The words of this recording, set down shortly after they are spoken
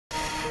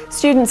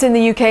Students in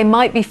the UK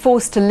might be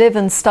forced to live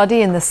and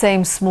study in the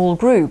same small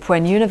group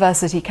when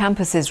university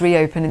campuses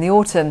reopen in the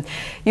autumn.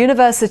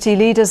 University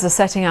leaders are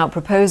setting out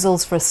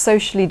proposals for a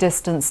socially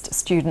distanced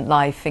student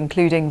life,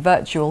 including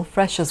virtual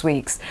Freshers'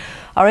 Weeks.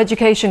 Our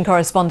education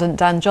correspondent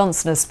Dan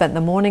Johnson has spent the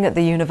morning at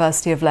the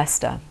University of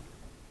Leicester.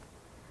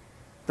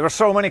 There are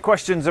so many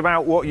questions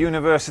about what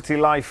university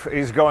life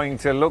is going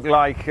to look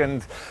like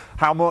and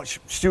how much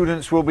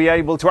students will be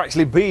able to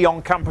actually be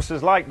on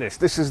campuses like this.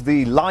 This is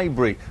the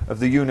library of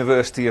the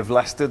University of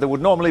Leicester. There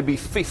would normally be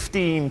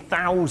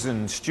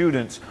 15,000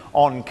 students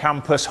on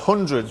campus.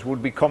 Hundreds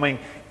would be coming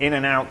in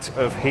and out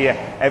of here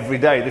every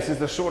day. This is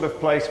the sort of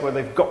place where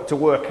they've got to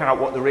work out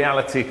what the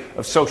reality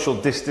of social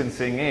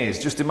distancing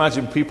is. Just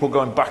imagine people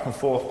going back and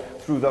forth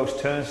through those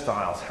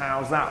turnstiles.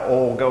 How's that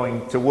all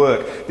going to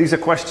work? These are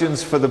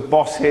questions for the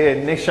boss here,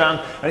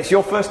 Nishan, and it's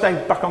your first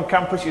day back on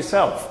campus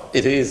yourself.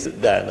 It is,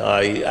 Dan.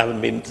 I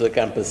haven't been to the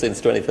campus since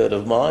 23rd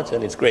of March,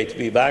 and it's great to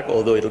be back,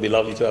 although it'll be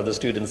lovely to have the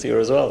students here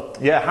as well.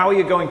 Yeah, how are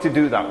you going to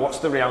do that? What's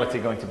the reality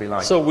going to be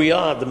like? So we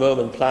are at the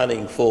moment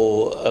planning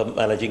for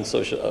managing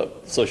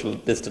social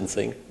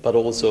distancing, but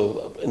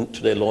also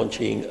today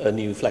launching a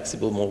new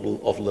flexible model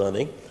of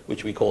learning,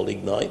 which we call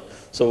Ignite.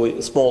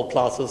 So small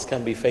classes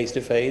can be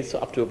face-to-face,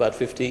 up to about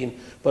 15,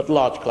 but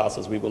large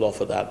classes we will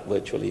offer that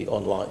virtually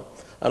online.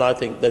 And I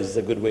think this is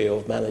a good way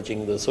of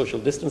managing the social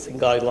distancing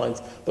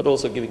guidelines, but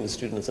also giving the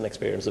students an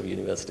experience of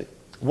university.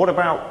 What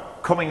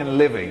about coming and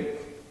living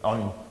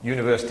on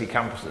university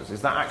campuses?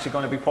 Is that actually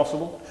going to be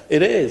possible?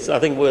 It is. I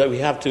think we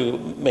have to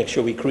make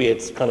sure we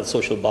create kind of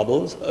social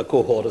bubbles, a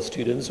cohort of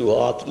students who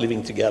are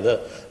living together,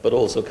 but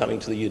also coming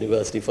to the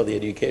university for the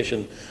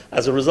education.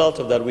 As a result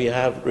of that, we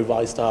have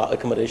revised our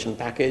accommodation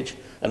package,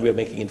 and we're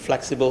making it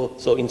flexible.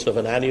 So instead of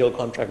an annual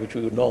contract, which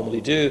we would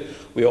normally do,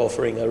 we're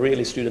offering a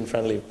really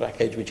student-friendly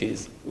package, which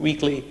is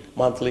weekly,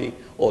 monthly,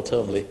 or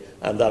termly,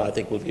 and that I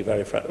think will be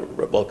very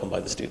welcome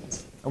by the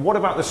students. And what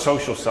about the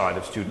social side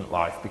of student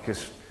life?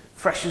 Because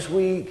Freshers'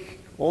 Week,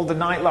 all the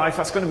nightlife,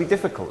 that's going to be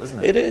difficult,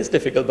 isn't it? It is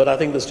difficult, but I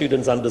think the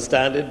students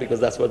understand it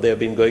because that's what they've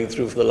been going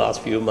through for the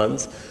last few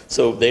months.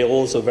 So they're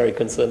also very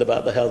concerned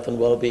about the health and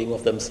well-being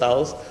of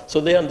themselves.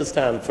 So they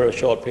understand for a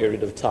short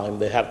period of time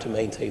they have to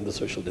maintain the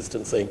social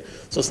distancing.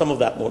 So some of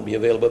that won't be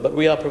available, but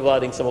we are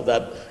providing some of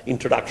that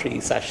introductory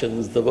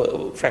sessions,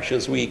 the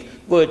Freshers' Week,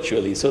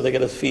 virtually, so they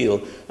get a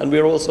feel. And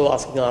we're also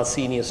asking our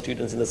senior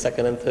students in the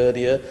second and third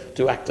year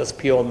to act as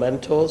peer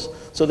mentors,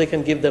 so they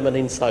can give them an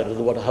insight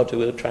on how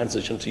to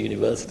transition to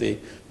university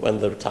when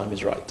the time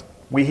is right.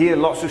 We hear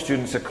lots of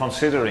students are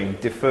considering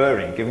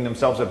deferring, giving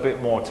themselves a bit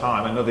more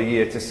time, another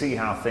year, to see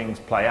how things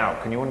play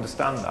out. Can you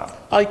understand that?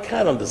 I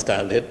can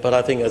understand it, but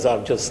I think, as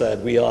I've just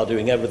said, we are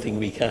doing everything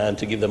we can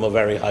to give them a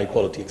very high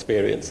quality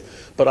experience.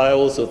 But I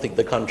also think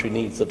the country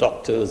needs the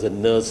doctors and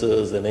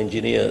nurses and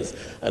engineers,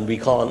 and we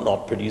can't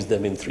not produce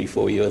them in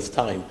 3-4 years'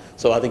 time.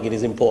 So I think it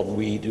is important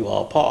we do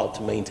our part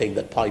to maintain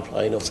that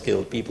pipeline of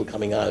skilled people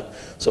coming out.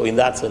 So in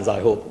that sense,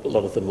 I hope a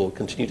lot of them will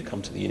continue to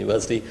come to the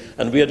university,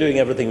 and we are doing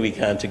everything we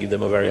can to give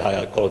them a very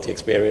high quality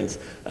experience,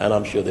 and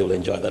I'm sure they will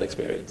enjoy that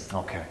experience.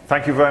 Okay,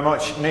 thank you very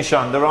much,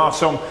 Nishan. There are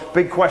some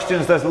big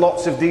questions. There's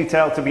lots of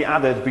detail to be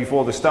added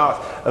before the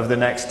start of the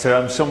next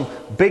term. Some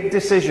big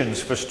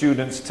decisions for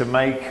students to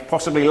make,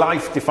 possibly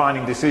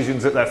life-defining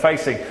decisions that they're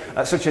facing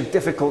at such a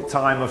difficult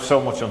time of so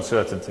much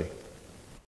uncertainty.